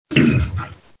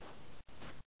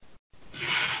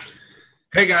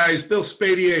Hey guys, Bill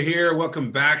Spadia here.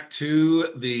 Welcome back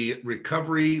to the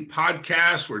Recovery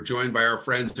Podcast. We're joined by our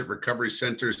friends at Recovery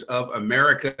Centers of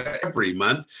America every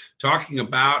month, talking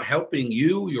about helping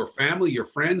you, your family, your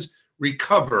friends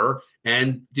recover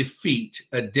and defeat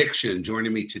addiction.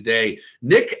 Joining me today,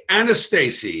 Nick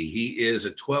Anastasi. He is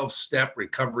a 12-step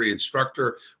recovery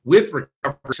instructor with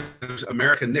Recovery Centers of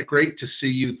America. Nick, great to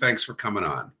see you. Thanks for coming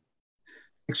on.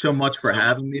 Thanks so much for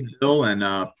having me, Bill,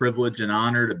 and privilege and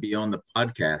honor to be on the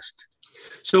podcast.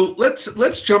 So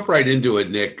let's jump right into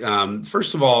it, Nick.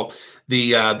 First of all,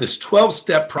 this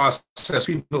 12-step process,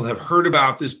 people have heard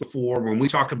about this before. When we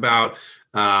talk about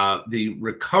the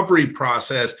recovery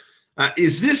process,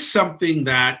 is this something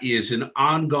that is an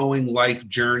ongoing life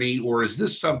journey, or is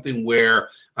this something where,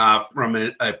 from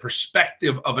a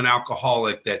perspective of an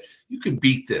alcoholic, that you can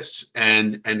beat this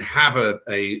and have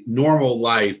a normal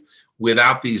life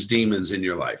without these demons in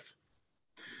your life?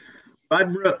 I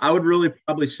would really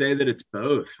probably say that it's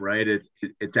both, right?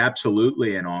 It's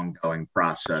absolutely an ongoing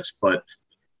process, but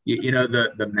you know,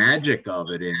 the magic of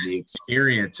it and the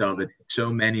experience of it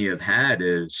so many have had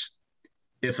is,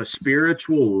 if a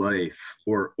spiritual life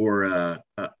or a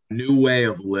new way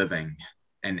of living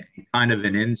and kind of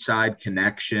an inside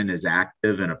connection is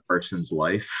active in a person's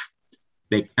life,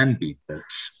 they can beat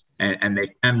this and they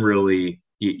can really,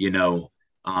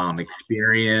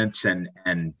 experience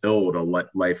and build a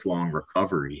lifelong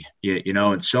recovery,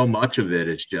 and so much of it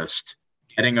is just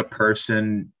getting a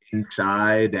person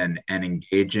inside and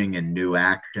engaging in new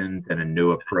actions and a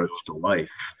new approach to life.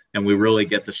 And we really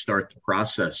get to start the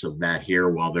process of that here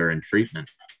while they're in treatment.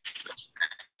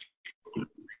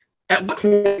 At what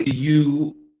point do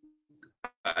you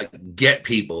get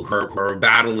people who are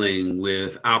battling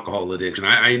with alcohol addiction?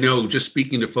 I know, just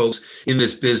speaking to folks in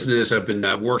this business, I've been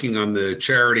working on the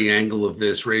charity angle of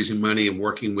this, raising money and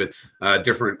working with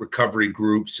different recovery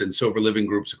groups and sober living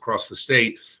groups across the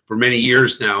state for many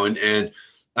years now. And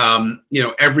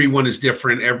everyone is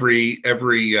different. Every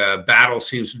battle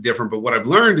seems to be different. But what I've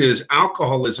learned is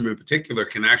alcoholism in particular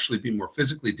can actually be more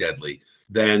physically deadly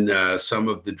than some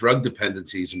of the drug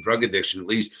dependencies and drug addiction, at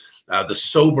least the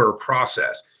sober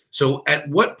process. So at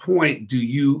what point do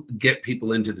you get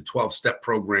people into the 12-step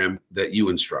program that you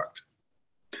instruct?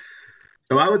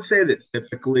 So I would say that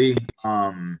typically,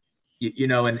 and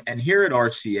here at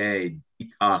RCA,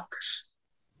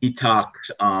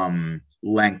 detox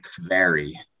lengths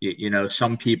vary.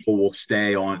 Some people will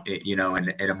stay on, in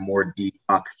a more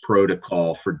detox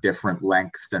protocol for different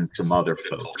lengths than some other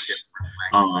folks.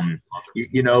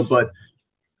 But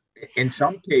in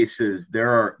some cases,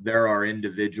 there are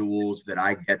individuals that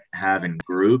I get to have in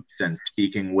groups and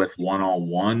speaking with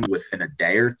one-on-one within a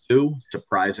day or two,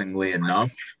 surprisingly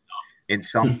enough. In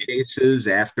some cases,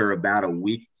 after about a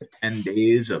week to 10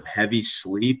 days of heavy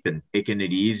sleep and taking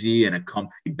it easy in a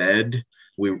comfy bed,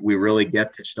 we really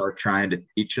get to start trying to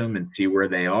teach them and see where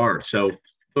they are. So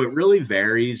it really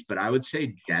varies, but I would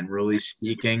say, generally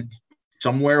speaking,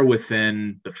 somewhere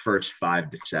within the first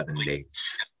 5 to 7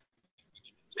 days.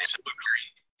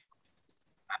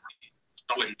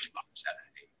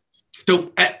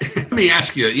 So let me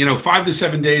ask you, 5 to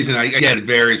 7 days, and I get it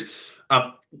varies.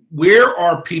 Where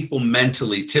are people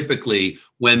mentally typically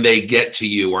when they get to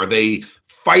you? Are they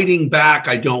fighting back,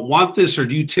 I don't want this? Or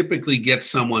do you typically get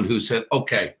someone who said,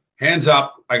 okay, hands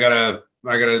up, I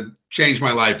gotta change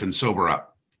my life and sober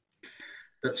up?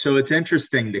 So it's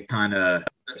interesting to kind of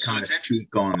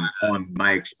speak on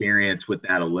my experience with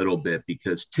that a little bit,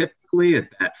 because typically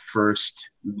at that first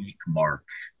week mark,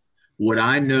 what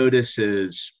I notice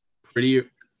is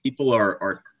people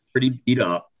are pretty beat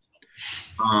up,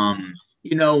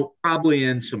 probably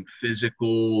in some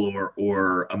physical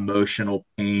or emotional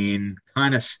pain,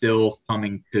 kind of still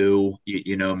coming to,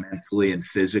 mentally and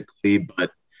physically,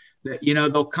 but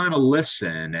they'll kind of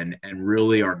listen and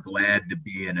really are glad to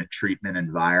be in a treatment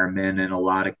environment. In a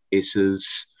lot of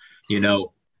cases,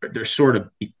 they're sort of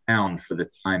beat down for the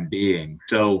time being.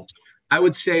 So I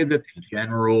would say that the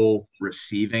general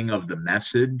receiving of the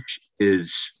message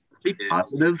is pretty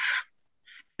positive.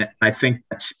 And I think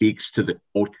that speaks to the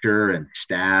culture and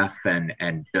staff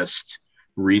and just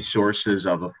resources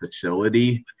of a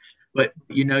facility. But,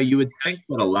 you would think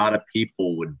that a lot of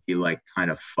people would be like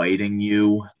kind of fighting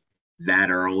you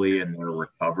that early in their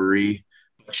recovery.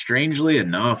 But strangely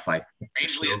enough, I think they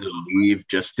still leave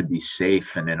just to be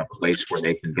safe and in a place where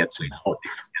they can get some help.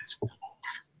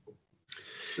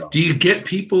 So. Do you get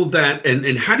people that,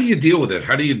 and how do you deal with it?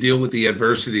 How do you deal with the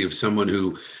adversity of someone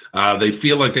who they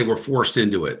feel like they were forced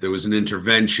into it? There was an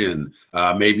intervention.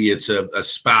 Maybe it's a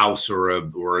spouse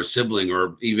or a sibling,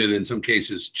 or even in some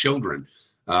cases children.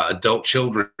 adult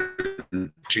children.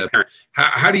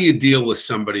 How do you deal with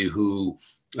somebody who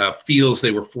feels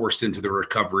they were forced into the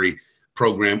recovery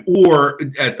program, or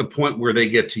at the point where they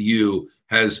get to you,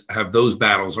 have those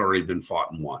battles already been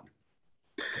fought and won?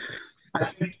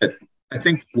 I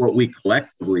think what we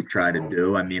collectively try to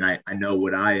do, I mean, I know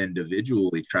what I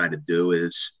individually try to do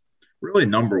is really,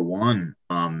 number one,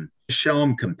 show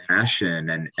them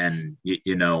compassion and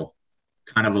you know,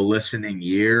 kind of a listening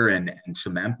ear and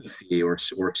some empathy or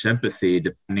sympathy,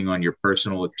 depending on your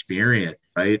personal experience,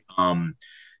 right?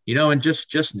 You know, and just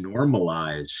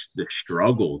normalize the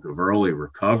struggles of early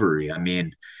recovery. I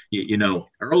mean, you know,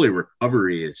 early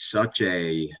recovery is such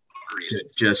a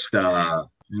just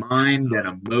mind and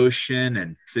emotion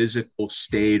and physical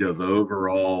state of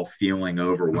overall feeling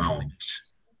overwhelmed.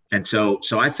 And so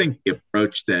I think the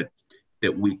approach that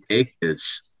we take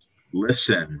is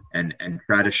listen and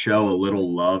try to show a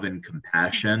little love and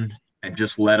compassion and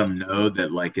just let them know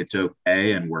that, like, it's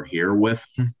okay and we're here with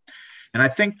them. And I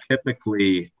think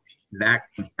typically that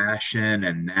compassion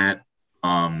and that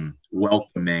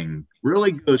welcoming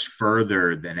really goes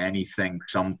further than anything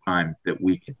sometimes that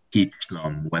we can teach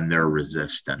them when they're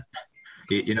resistant.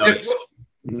 You know, it's.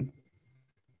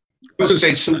 I was going to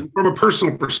say, so from a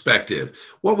personal perspective,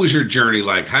 what was your journey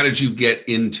like? How did you get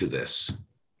into this?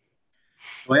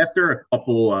 Well, after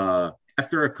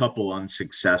a couple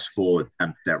unsuccessful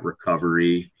attempts at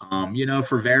recovery, you know,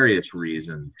 for various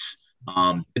reasons,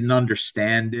 didn't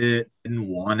understand it, didn't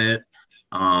want it,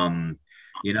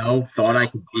 you know, thought I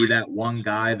could be that one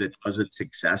guy that does it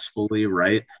successfully,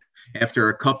 right? After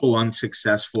a couple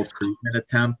unsuccessful treatment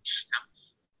attempts,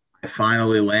 I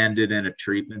finally landed in a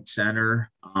treatment center.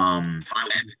 And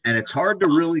it's hard to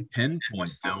really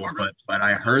pinpoint, Bill, but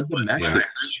I heard the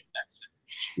message.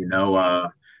 You know,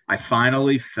 I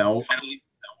finally felt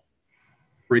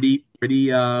pretty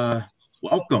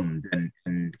welcomed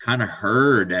and kind of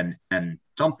heard, and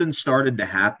something started to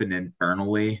happen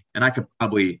internally. And I could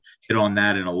probably hit on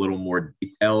that in a little more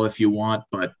detail if you want,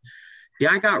 but yeah,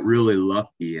 I got really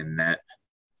lucky in that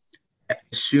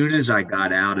as soon as I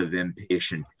got out of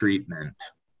inpatient treatment,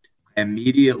 I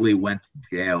immediately went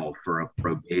to jail for a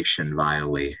probation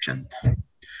violation.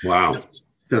 Wow.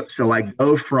 So I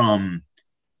go from,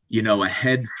 you know, a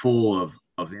head full of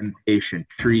inpatient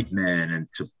treatment and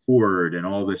support and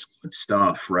all this good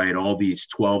stuff, right? All these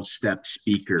 12-step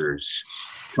speakers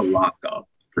to lockup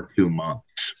for 2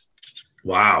 months.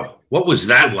 Wow. What was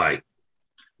that like?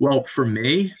 Well, for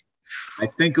me, I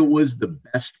think it was the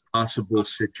best possible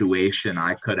situation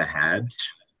I could have had,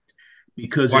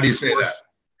 because why do you say that?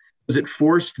 Because it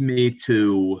forced me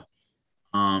to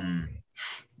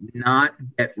not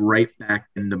get right back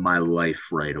into my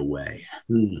life right away.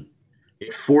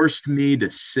 It forced me to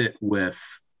sit with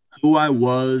who I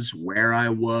was, where I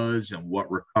was, and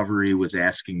what recovery was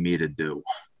asking me to do.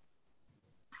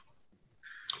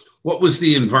 What was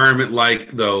the environment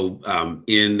like, though,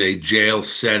 in a jail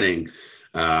setting?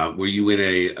 Were you in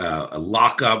a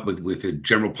lockup with a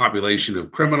general population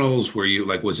of criminals? Were you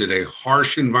was it a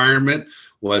harsh environment?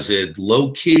 Was it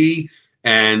low key?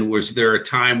 And was there a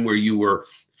time where you were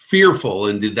fearful,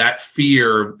 and did that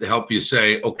fear help you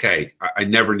say, okay, I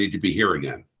never need to be here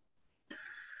again?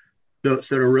 So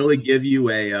to really give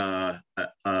you a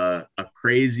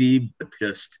crazy but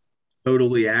just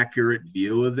totally accurate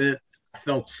view of it, I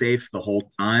felt safe the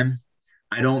whole time.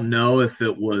 I don't know if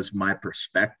it was my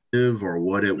perspective or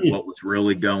what was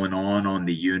really going on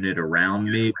the unit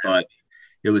around me, but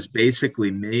it was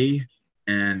basically me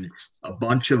and a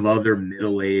bunch of other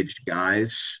middle-aged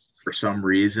guys. For some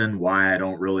reason, why I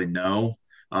don't really know.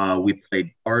 We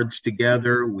played cards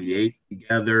together, we ate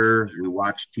together, we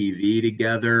watched TV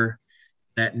together.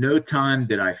 And at no time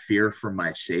did I fear for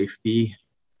my safety.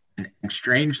 And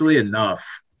strangely enough,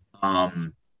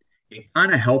 it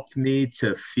kind of helped me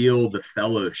to feel the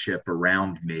fellowship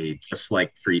around me, just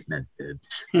like treatment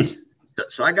did.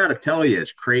 So I got to tell you,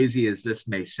 as crazy as this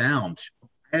may sound,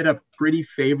 I had a pretty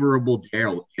favorable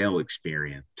jail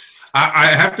experience. I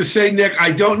have to say, Nick,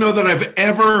 I don't know that I've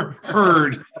ever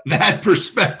heard that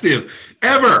perspective,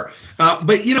 ever.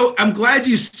 But, you know, I'm glad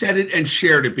you said it and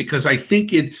shared it, because I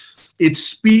think it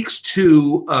speaks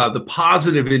to the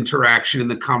positive interaction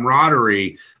and the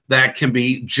camaraderie that can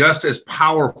be just as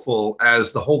powerful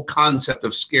as the whole concept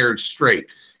of scared straight.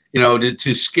 You know,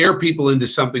 to scare people into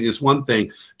something is one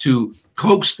thing. To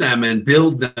coax them and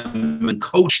build them and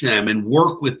coach them and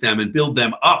work with them and build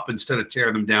them up instead of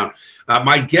tear them down.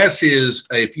 My guess is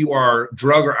if you are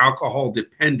drug or alcohol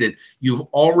dependent, you've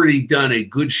already done a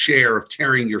good share of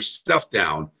tearing your stuff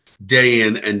down day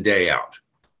in and day out.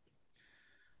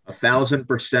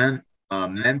 1,000%.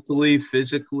 mentally,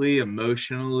 physically,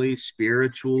 emotionally,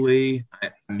 spiritually. I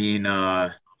mean,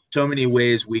 so many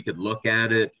ways we could look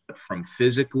at it, from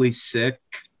physically sick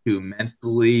to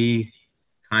mentally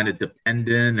kind of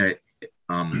dependent,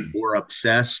 or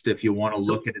obsessed, if you want to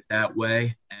look at it that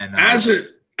way. And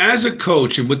as a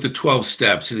coach and with the 12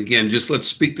 steps, and again, just let's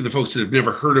speak to the folks that have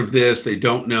never heard of this, they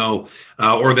don't know,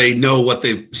 or they know what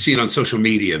they've seen on social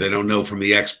media. They don't know from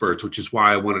the experts, which is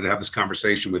why I wanted to have this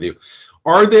conversation with you.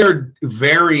 Are there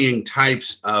varying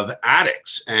types of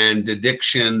addicts and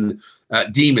addiction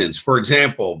demons? For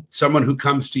example, someone who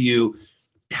comes to you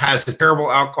has a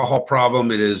terrible alcohol problem.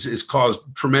 It is caused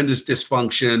tremendous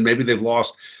dysfunction. Maybe they've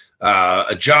lost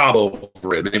a job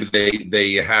over it. Maybe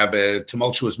they have a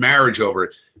tumultuous marriage over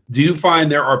it. Do you find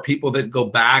there are people that go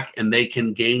back and they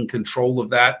can gain control of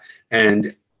that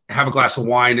and have a glass of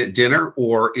wine at dinner,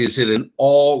 or is it an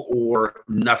all or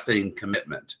nothing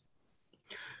commitment?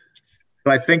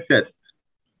 So I think that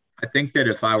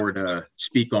if I were to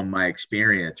speak on my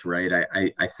experience, right,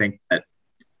 I think that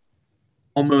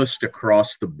almost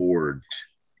across the board,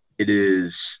 it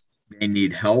is they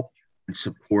need help and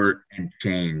support and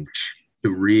change to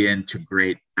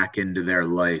reintegrate back into their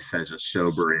life as a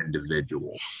sober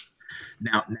individual.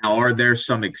 Now, are there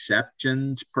some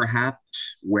exceptions,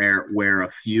 perhaps, where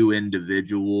a few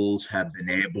individuals have been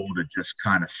able to just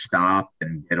kind of stop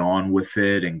and get on with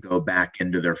it and go back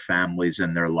into their families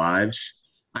and their lives?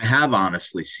 I have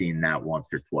honestly seen that once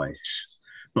or twice,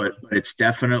 but it's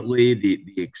definitely the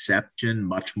exception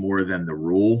much more than the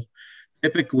rule.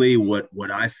 Typically,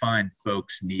 what I find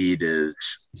folks need is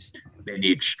they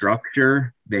need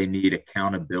structure, they need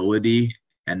accountability,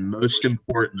 and most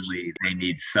importantly, they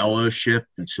need fellowship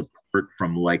and support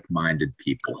from like-minded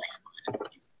people.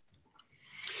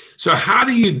 So how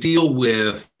do you deal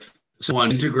with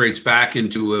someone integrates back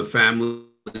into a family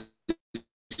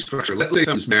structure? Let's say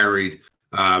someone's married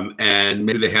and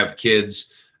maybe they have kids,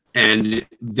 and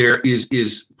there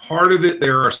is part of it,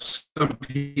 there are some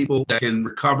people that can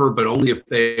recover, but only if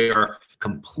they are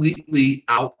completely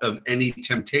out of any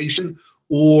temptation,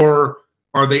 or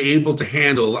are they able to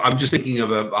handle, I'm just thinking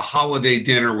of a holiday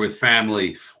dinner with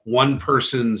family. One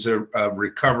person's a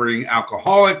recovering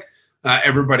alcoholic.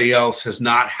 Everybody else has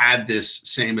not had this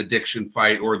same addiction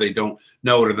fight, or they don't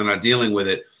know it, or they're not dealing with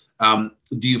it.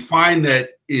 Do you find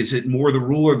that, is it more the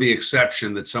rule or the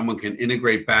exception that someone can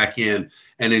integrate back in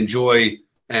and enjoy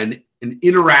an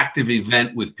interactive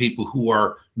event with people who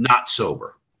are not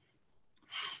sober?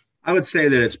 I would say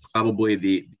that it's probably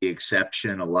the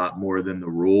exception a lot more than the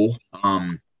rule.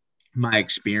 My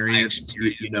experience,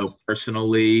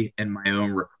 personally in my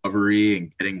own recovery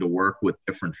and getting to work with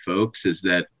different folks, is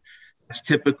that it's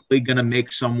typically going to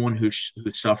make someone who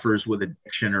suffers with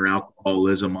addiction or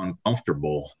alcoholism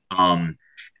uncomfortable.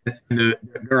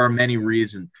 There are many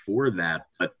reasons for that,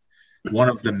 but one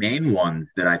of the main ones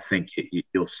that I think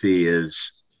you'll see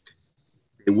is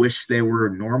they wish they were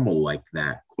normal like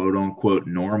that, quote unquote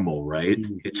normal, right?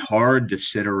 Mm-hmm. It's hard to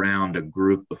sit around a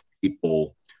group of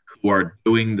people who are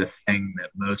doing the thing that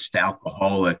most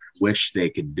alcoholics wish they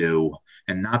could do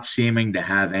and not seeming to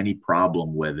have any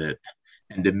problem with it,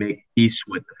 and to make peace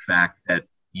with the fact that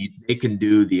they can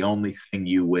do the only thing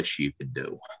you wish you could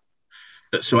do.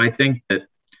 So I think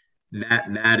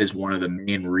that is one of the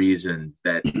main reasons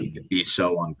that you can be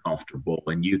so uncomfortable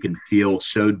and you can feel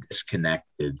so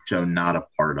disconnected, so not a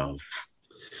part of.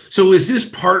 So is this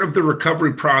part of the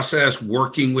recovery process,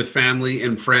 working with family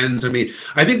and friends? I mean,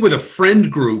 I think with a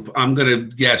friend group, I'm going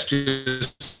to guess,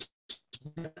 just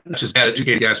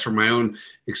educate guess from my own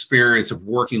experience of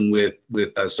working with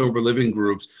sober living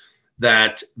groups,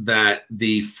 that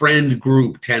the friend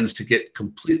group tends to get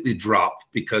completely dropped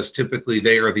because typically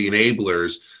they are the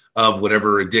enablers of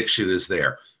whatever addiction is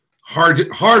there.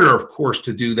 Harder, of course,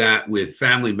 to do that with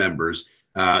family members,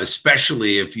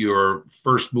 especially if your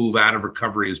first move out of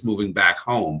recovery is moving back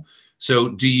home. So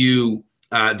do you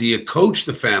coach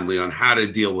the family on how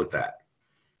to deal with that?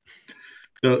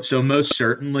 So most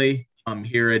certainly,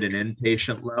 here at an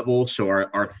inpatient level. So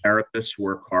our therapists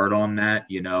work hard on that,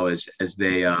 as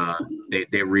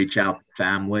they reach out to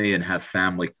family and have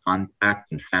family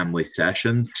contact and family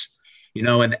sessions,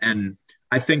 and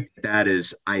I think that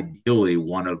is ideally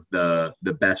one of the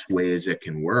best ways it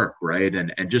can work, right?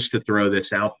 And just to throw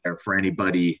this out there for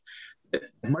anybody that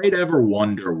might ever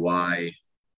wonder why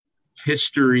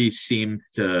history seems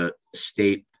to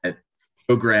state that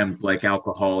programs like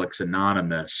Alcoholics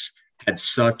Anonymous had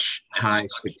such high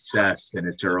success in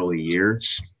its early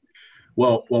years.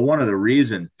 Well, one of the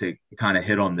reasons to kind of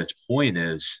hit on this point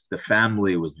is the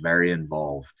family was very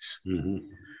involved. Mm-hmm.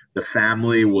 the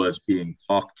family was being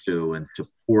talked to and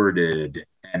supported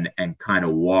and kind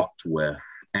of walked with.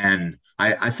 And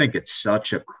I think it's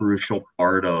such a crucial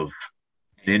part of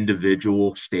an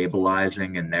individual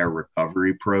stabilizing in their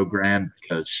recovery program,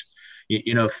 because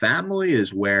family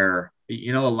is where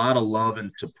a lot of love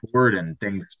and support and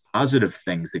positive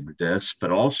things exist,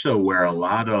 but also where a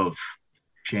lot of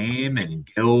shame and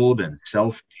guilt and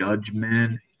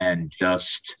self-judgment and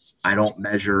just I don't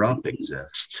measure up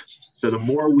exist. So the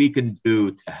more we can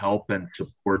do to help and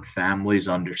support families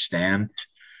understand,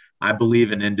 I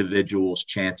believe an individual's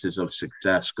chances of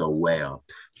success go way up.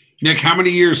 Nick, how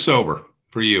many years sober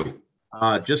for you?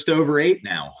 Just over 8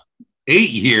 now. 8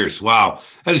 years. Wow.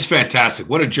 That is fantastic.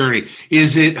 What a journey.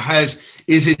 Is it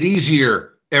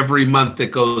easier every month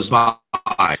that goes by?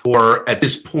 Or at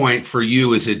this point for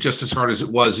you, is it just as hard as it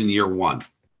was in year one?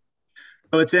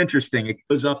 Oh, it's interesting. It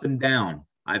goes up and down.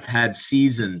 I've had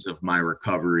seasons of my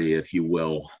recovery, if you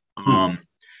will.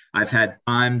 I've had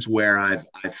times where I've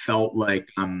felt like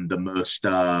I'm the most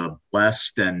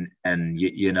blessed and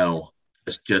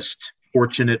just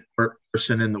fortunate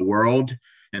person in the world.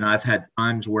 And I've had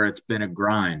times where it's been a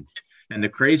grind. And the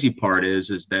crazy part is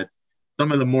that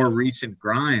some of the more recent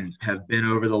grinds have been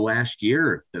over the last year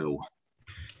or two.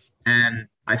 And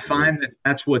I find that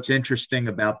that's what's interesting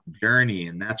about the journey.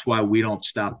 And that's why we don't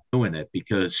stop doing it,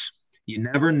 because you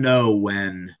never know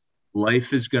when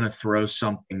life is going to throw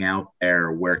something out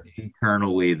there where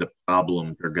internally the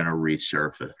problems are going to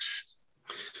resurface.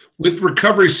 With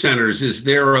recovery centers, is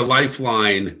there a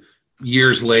lifeline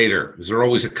years later? Is there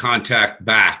always a contact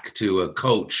back to a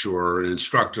coach or an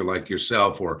instructor like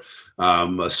yourself, or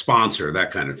a sponsor,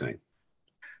 that kind of thing?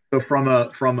 So from an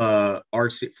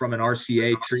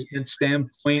RCA treatment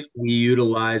standpoint, we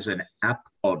utilize an app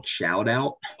called Shout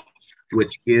Out,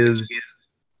 which gives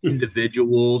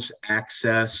individuals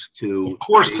access to. Of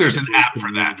course, there's an app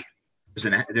for that.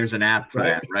 There's an app for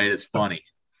that, right? It's funny.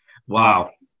 Wow.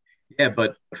 Yeah,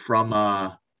 but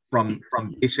from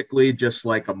basically just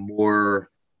like a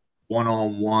more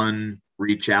one-on-one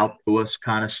reach out to us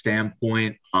kind of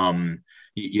standpoint,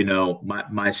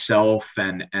 myself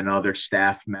and other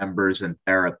staff members and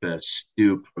therapists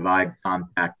do provide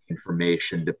contact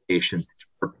information to patients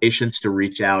for patients to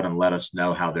reach out and let us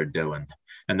know how they're doing.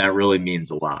 And that really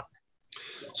means a lot.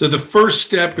 So the first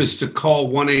step is to call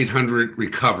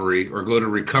 1-800-RECOVERY or go to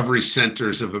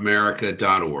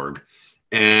recoverycentersofamerica.org.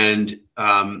 And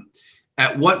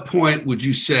at what point would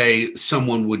you say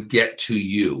someone would get to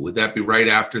you? Would that be right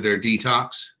after their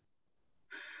detox?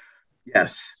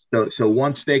 Yes. So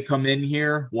once they come in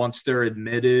here, once they're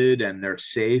admitted and they're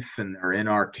safe and they're in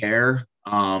our care,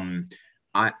 I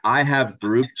have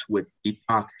groups with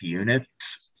detox units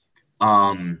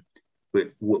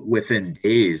within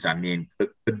days. I mean,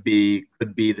 could be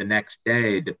the next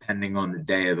day, depending on the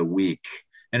day of the week.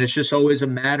 And it's just always a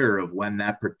matter of when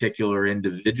that particular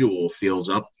individual feels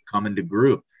up to come into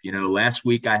group. Last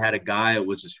week I had a guy, it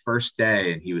was his first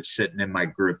day, and he was sitting in my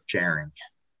group sharing.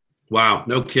 Wow,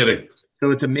 no kidding.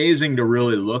 So it's amazing to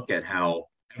really look at how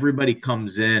everybody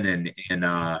comes in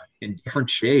different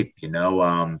shape.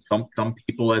 Some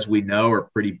people, as we know, are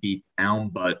pretty beat down,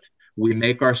 but we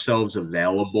make ourselves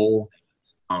available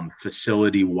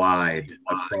facility wide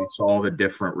across all the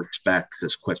different respects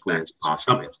as quickly as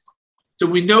possible. So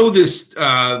we know this,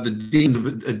 the Deans of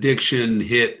Addiction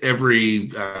hit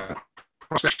every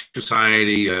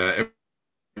society,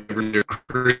 every.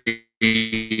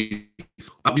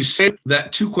 You say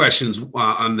that 2 questions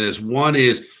on this. One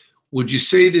is, would you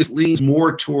say this leans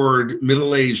more toward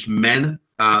middle-aged men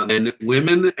than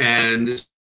women? And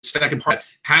second part,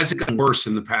 has it gotten worse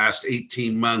in the past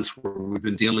 18 months where we've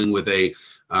been dealing with a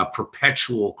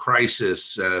perpetual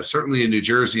crisis, certainly in New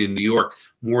Jersey and New York,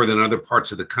 more than other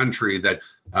parts of the country, that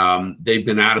they've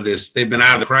been out of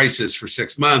the crisis for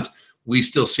 6 months. We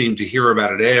still seem to hear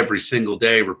about it every single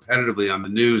day, repetitively on the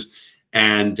news.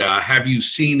 And have you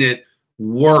seen it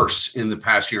worse in the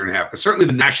past year and a half? Because certainly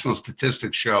the national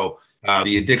statistics show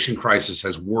the addiction crisis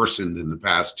has worsened in the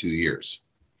past 2 years.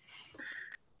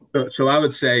 So I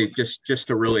would say, just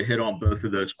to really hit on both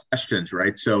of those questions,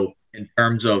 right? So in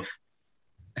terms of,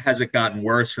 has it gotten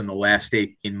worse in the last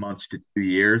 18 months to 2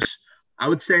 years? I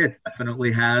would say it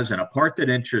definitely has. And a part that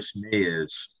interests me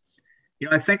is,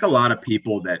 I think a lot of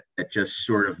people that just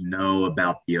sort of know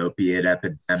about the opiate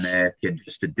epidemic and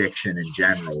just addiction in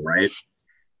general, right?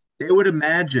 They would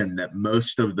imagine that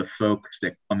most of the folks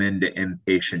that come into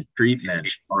inpatient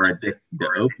treatment are addicted to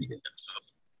opiates.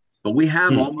 But we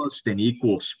have almost an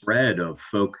equal spread of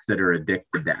folks that are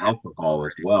addicted to alcohol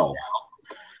as well.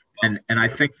 And I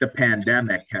think the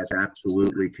pandemic has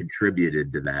absolutely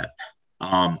contributed to that.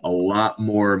 A lot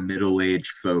more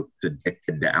middle-aged folks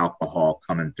addicted to alcohol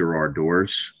coming through our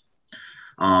doors.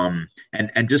 And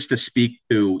just to speak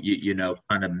to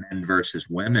kind of men versus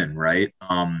women, right?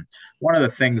 One of the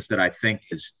things that I think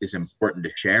is important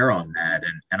to share on that,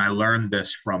 and I learned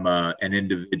this from an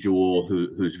individual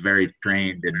who's very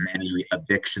trained in many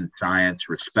addiction science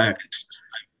respects.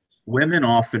 Women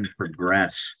often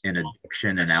progress in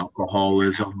addiction and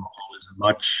alcoholism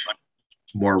much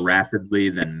more rapidly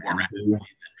than men do,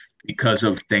 because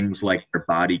of things like their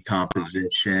body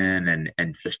composition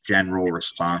and just general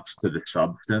response to the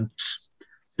substance.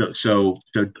 So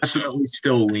definitely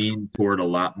still lean toward a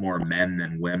lot more men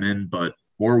than women, but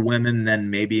more women than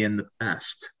maybe in the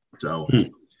past. So.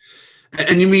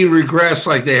 And you mean regress,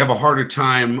 like they have a harder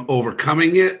time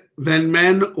overcoming it than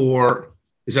men, or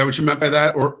is that what you meant by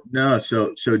that? Or no,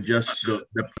 so just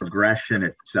the progression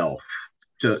itself.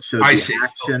 So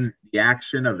the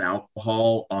action of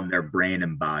alcohol on their brain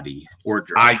and body or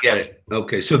drugs. I get it.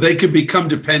 Okay. So they could become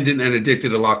dependent and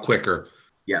addicted a lot quicker.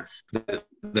 Yes. Well,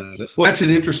 that's an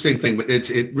interesting thing, but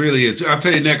it really is. I'll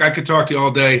tell you, Nick, I could talk to you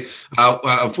all day.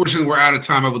 Unfortunately, we're out of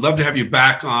time. I would love to have you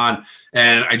back on.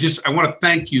 And I want to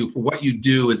thank you for what you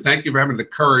do. And thank you for having the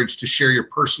courage to share your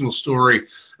personal story.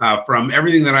 From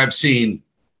everything that I've seen,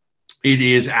 it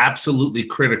is absolutely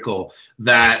critical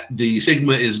that the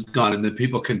stigma is gone and that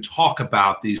people can talk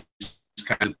about these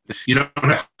kinds of things. You don't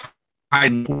have to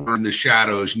hide in the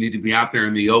shadows. You need to be out there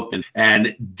in the open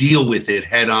and deal with it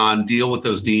head on, deal with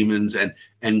those demons and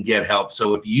get help.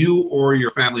 So if you or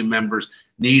your family members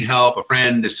need help, a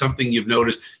friend, is something you've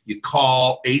noticed, you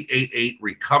call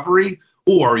 888-RECOVERY,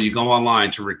 or you go online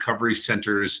to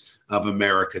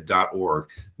recoverycentersofamerica.org.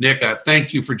 Nick,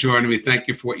 thank you for joining me. Thank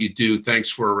you for what you do.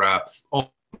 Thanks for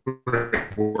all the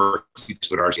work you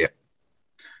do at RCA.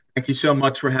 Thank you so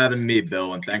much for having me,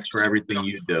 Bill, and thanks for everything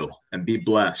you do. And be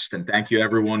blessed. And thank you,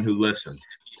 everyone who listened.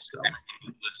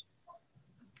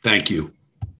 Thank you.